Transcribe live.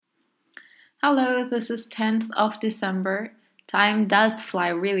Hello, this is 10th of December. Time does fly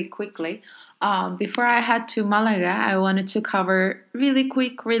really quickly. Before I head to Malaga, I wanted to cover really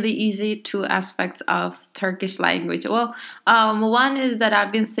quick, really easy two aspects of Turkish language. One is that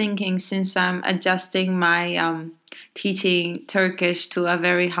I've been thinking since I'm adjusting my teaching Turkish to a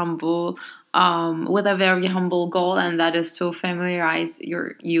very humble, with a very humble goal, and that is to familiarize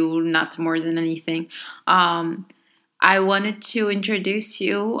you not more than anything. Um, I wanted to introduce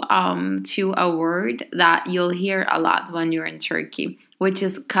you to a word that you'll hear a lot when you're in Turkey, which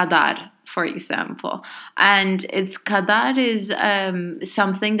is kadar, for example. And it's kadar is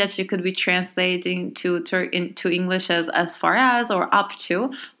something that you could be translating into English as far as or up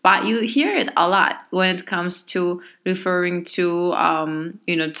to, but you hear it a lot when it comes to referring to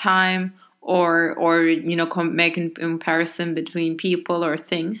time or making comparison between people or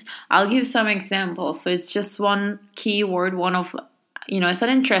things. I'll give some examples. So it's just one keyword, it's an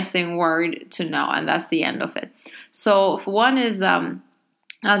interesting word to know, and that's the end of it. So one is,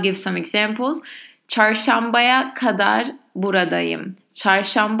 I'll give some examples. Çarşambaya kadar buradayım.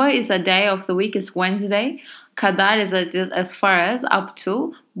 Çarşamba is a day of the week, is Wednesday. Kadar is as far as, up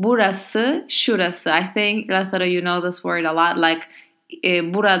to. Burası, şurası. I think, Lasara, you know this word a lot, like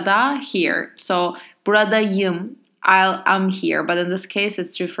burada, here. So buradayım, I'm here, but in this case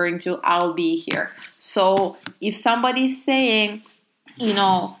it's referring to I'll be here. So if somebody's saying,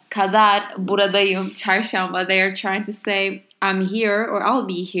 kadar buradayım çarşamba, they are trying to say I'm here or I'll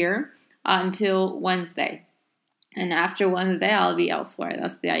be here until Wednesday. And after Wednesday I'll be elsewhere.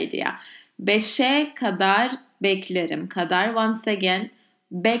 That's the idea. Beşe kadar beklerim. Kadar, once again,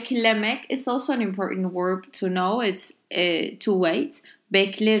 beklemek is also an important verb to know. It's to wait.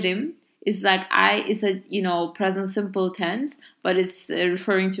 Beklerim is like it's a present simple tense, but it's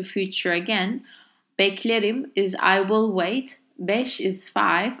referring to future again. Beklerim is I will wait. Beş is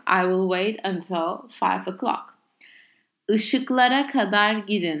 5. I will wait until 5 o'clock. Işıklara kadar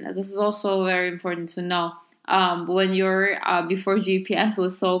gidin. This is also very important to know. When you're before GPS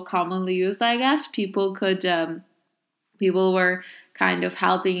was so commonly used, I guess people were kind of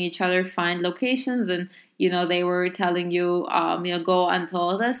helping each other find locations, and they were telling you go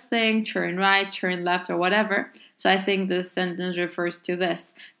until this thing, turn right, turn left, or whatever. So I think this sentence refers to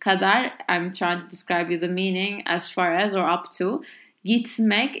this. Kadar, I'm trying to describe you the meaning, as far as or up to.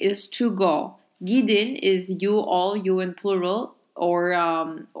 Gitmek is to go. Gidin is you all, you in plural, or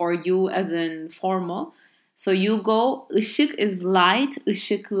you as in formal. So you go. Işık is light.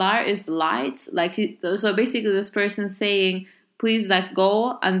 Işıklar is lights. So basically, this person saying, please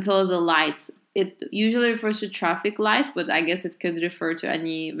go until the lights. It usually refers to traffic lights, but I guess it could refer to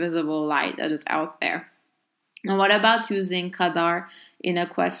any visible light that is out there. Now, what about using kadar in a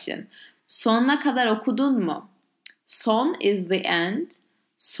question? Sonuna kadar okudun mu? Son is the end.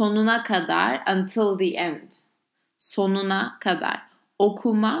 Sonuna kadar, until the end. Sonuna kadar.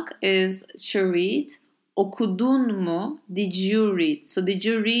 Okumak is to read. Okudun mu? Did you read? So did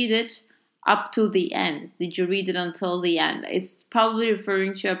you read it up to the end? Did you read it until the end? It's probably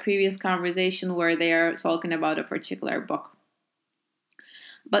referring to a previous conversation where they are talking about a particular book.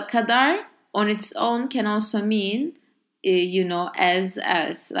 But kadar on its own can also mean, as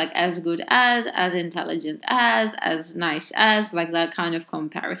good as intelligent as nice as, like that kind of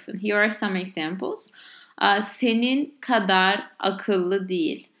comparison. Here are some examples. Senin kadar akıllı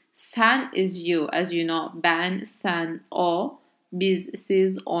değil. Sen is you, as you know. Ben, sen, o, biz,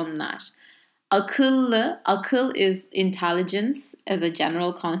 siz, onlar. Akıllı, akıl is intelligence as a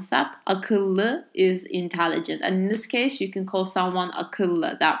general concept. Akıllı is intelligent. And in this case, you can call someone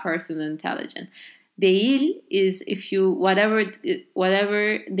akıllı, that person intelligent. Değil is whatever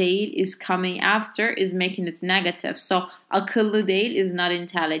değil is coming after is making it negative. So akıllı değil is not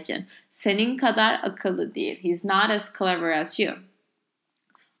intelligent. Senin kadar akıllı değil. He's not as clever as you.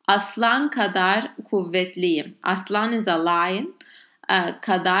 Aslan kadar kuvvetliyim. Aslan is a lion.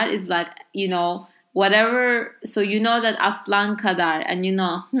 Kadar is whatever. So you know that aslan kadar, and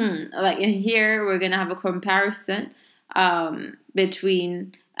in here we're gonna have a comparison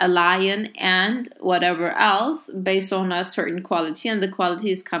between a lion and whatever else based on a certain quality, and the quality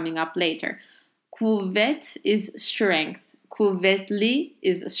is coming up later. Kuvvet is strength. Kuvvetli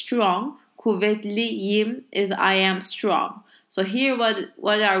is strong. Kuvvetliyim is I am strong. So here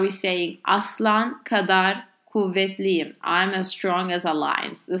what are we saying? Aslan kadar kuvvetliyim. I'm as strong as a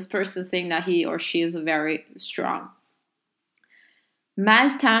lion. This person saying that he or she is very strong.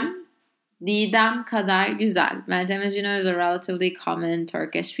 Meltem, Didem kadar güzel. Meltem, as you know, is a relatively common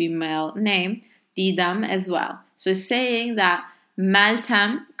Turkish female name. Didem as well. So saying that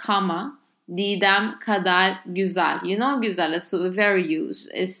Meltem, Didem kadar güzel. You know, güzel is very used.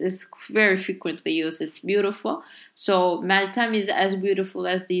 It's very frequently used. It's beautiful. So Meltem is as beautiful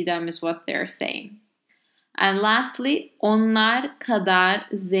as Didem is what they're saying. And lastly, onlar kadar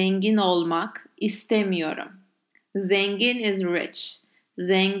zengin olmak istemiyorum. Zengin is rich.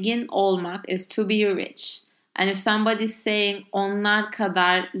 Zengin olmak is to be rich. And if somebody's saying onlar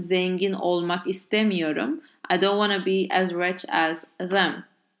kadar zengin olmak istemiyorum, I don't want to be as rich as them.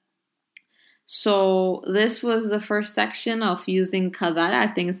 So this was the first section of using kadar. I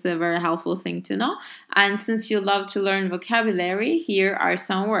think it's a very helpful thing to know. And since you love to learn vocabulary, here are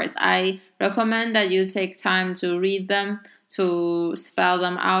some words. I recommend that you take time to read them, to spell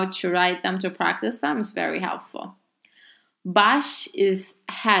them out, to write them, to practice them. It's very helpful. Baş is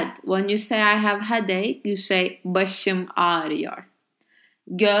head. When you say I have headache, you say başım ağrıyor.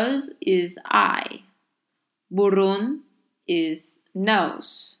 Göz is eye. Burun is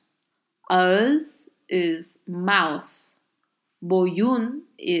nose. Ağız is mouth. Boyun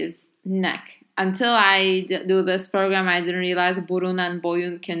is neck. Until I do this program, I didn't realize burun and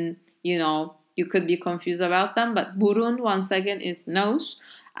boyun can, you could be confused about them. But burun, once again, is nose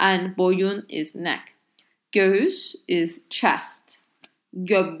and boyun is neck. Göğüs is chest.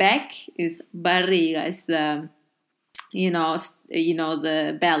 Göbek is barriga, is the,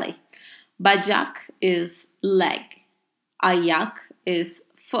 the belly. Bacak is leg. Ayak is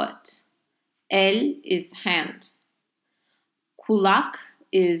foot. El is hand. Kulak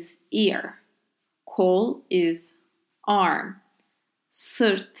is ear. Kol is arm.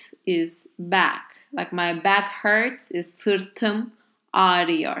 Sırt is back. Like my back hurts is sırtım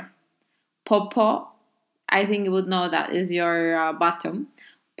ağrıyor. Popo, I think you would know that is your bottom.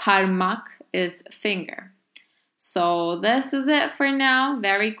 Parmak is finger. So this is it for now.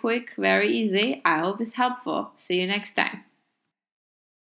 Very quick, very easy. I hope it's helpful. See you next time.